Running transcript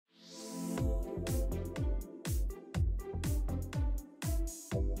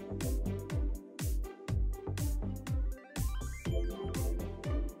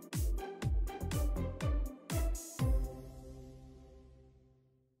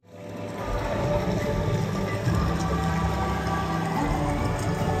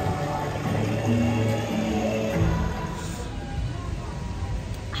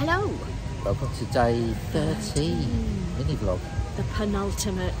Welcome to day 13 mini vlog. The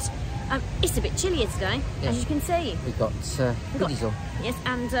penultimate. It's a bit chillier today, as you can see. We've got hoodies on. Yes,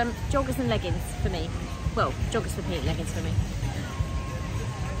 and joggers and leggings for me. Well, joggers for Pete, leggings for me.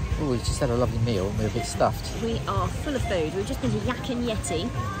 Oh, we just had a lovely meal and we're a bit stuffed. We are full of food. We've just been to Yak Yeti,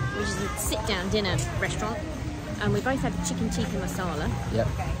 which is a sit-down dinner restaurant. And we both had chicken tikka masala, Yep.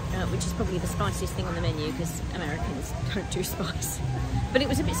 Which is probably the spiciest thing on the menu because Americans don't do spice. But it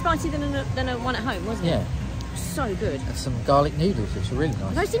was a bit spicier than a one at home, wasn't it? Yeah. So good. And some garlic noodles, which are really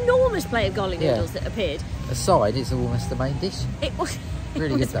nice. Those enormous plate of garlic noodles that appeared. Aside, it's almost the main dish. It was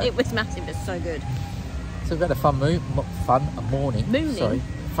really good though. It was massive, it's so good. So we've had a fun morning. Mooning? Sorry.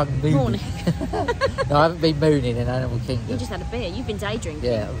 Fun mooning. Morning. No, I haven't been mooning in Animal Kingdom. You just had a beer. You've been day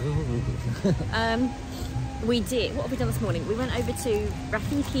drinking. Yeah. We did. What have we done this morning? We went over to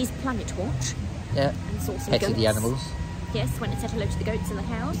Rafiki's Planet Watch. Yeah. And saw some Petted goats. the animals. Yes, went and said hello to the goats and the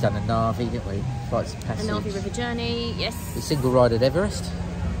cows. We've done a Navi, didn't we? Flights of passage. A Navi River journey, yes. We single rided Everest.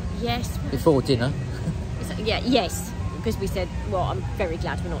 Yes. Before dinner. Yeah, yes. Because we said, well, I'm very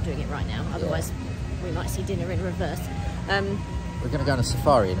glad we're not doing it right now. Otherwise, we might see dinner in reverse. We're going to go on a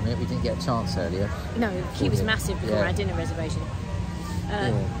safari in a minute. We didn't get a chance earlier. No, the queue was massive before our dinner reservation.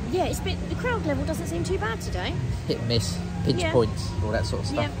 Yeah, it's been, the crowd level doesn't seem too bad today. Hit and miss, pinch points, all that sort of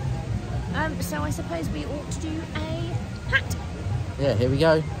stuff. Yeah. So I suppose we ought to do a hat. Yeah, here we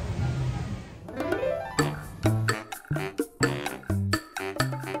go.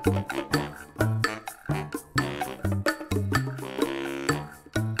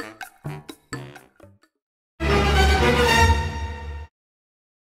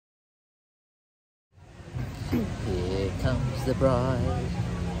 Here comes the bride.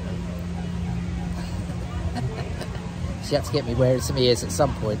 She had to get me wearing some ears at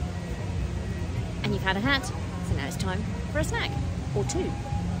some point. And you've had a hat, so now it's time for a snack. Or two.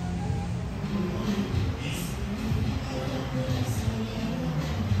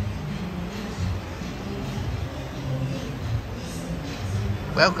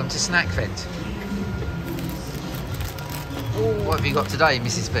 Welcome to Snackvent. What have you got today,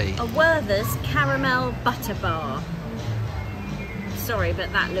 Mrs. B? A Werther's caramel butter bar. Sorry,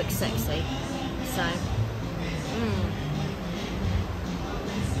 but that looks sexy. So,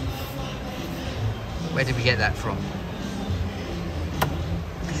 Where did we get that from?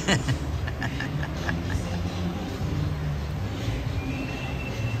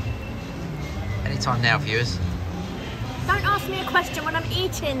 Anytime now, viewers. don't ask me a question when I'm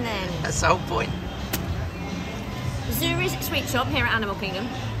eating then. That's the whole point. Zuri's sweet shop here at Animal Kingdom.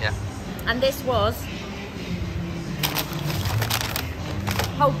 Yeah. And this was...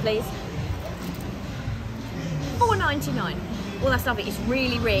 Hold please. $4.99. Well, that's lovely. It's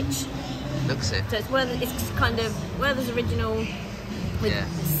really rich. Looks it. So it's kind of Werther's original with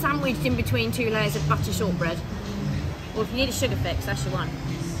sandwiched in between two layers of butter shortbread. Or if you need a sugar fix, that's your one.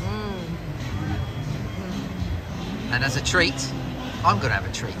 And as a treat, I'm going to have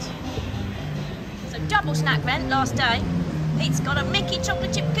a treat. So double Snackvent last day. Pete's got a Mickey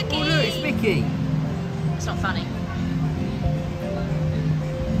chocolate chip cookie. Oh look, it's Mickey. It's not funny.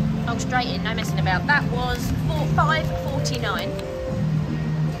 Oh, straight in, no messing about. That was $5.49.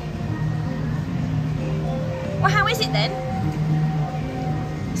 Well, how is it then?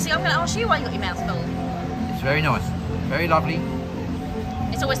 See, I'm going to ask you why you got your mouth full. It's very nice. Very lovely.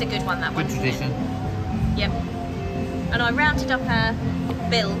 It's always a good one, that one. Good tradition. Yep. And I rounded up our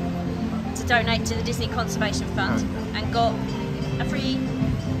bill to donate to the Disney Conservation Fund and got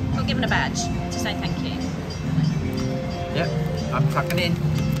given a badge to say thank you. Yep, I'm tucking in.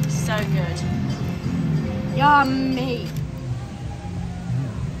 So good. Yummy.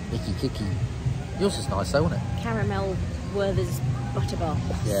 Mickey cookie. Yours is nice though, isn't it? Caramel Werther's butter bar.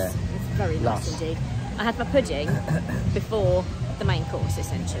 Yeah. It's very nice indeed. I had my pudding before the main course,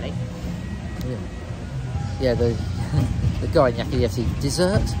 essentially. Yeah, the guy in Yak Yeti,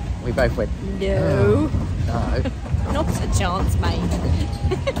 dessert? We both went, no. No. Not a chance, mate.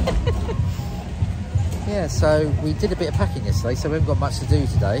 Yeah, so we did a bit of packing yesterday, so we haven't got much to do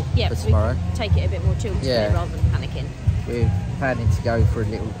today for tomorrow. Take it a bit more chilled today rather than panicking. We're planning to go for a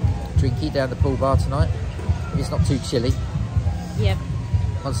little drinky down the pool bar tonight. It's not too chilly. Yeah.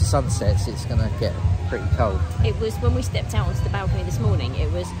 Once the sun sets, it's going to get pretty cold. It was, when we stepped out onto the balcony this morning,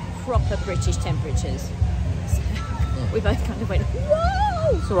 it was proper British temperatures. So we both kind of went,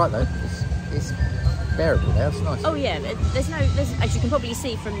 whoa! It's alright though, it's bearable now, it's nice. Oh yeah, there's as you can probably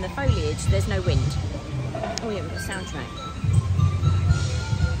see from the foliage, there's no wind. Oh yeah, we've got a soundtrack.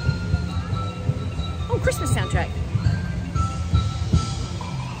 Oh, Christmas soundtrack.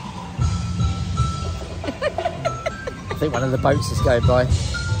 I think one of the boats is going by.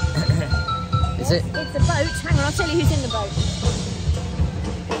 it? It's a boat. Hang on, I'll tell you who's in the boat.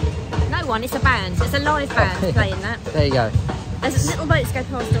 No one, it's a band. It's a live band playing that. There you go. There's little boats go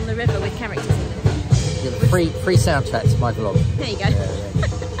past on the river with characters in them. You have a free soundtrack to my vlog. There you go.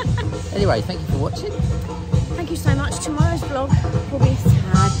 Yeah. Anyway, thank you for watching. Thank you so much. Tomorrow's vlog will be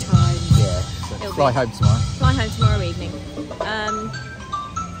sad times. Yeah, so fly home tomorrow. Fly home tomorrow evening.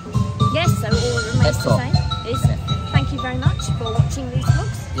 Yes, so all that remains to say is thank you very much for watching these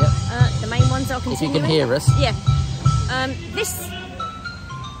vlogs. Yep. The main ones are continuing. If you can hear us. Yeah.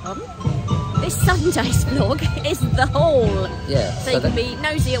 This Sunday's vlog is the haul. Yeah. So you can be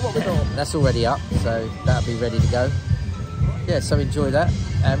nosy at what we bought. That's already up, so that'll be ready to go. Yeah, so enjoy that,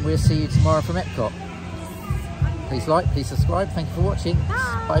 and we'll see you tomorrow from Epcot. Please like, please subscribe. Thank you for watching.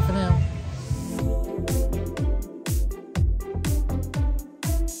 Bye. Bye for now.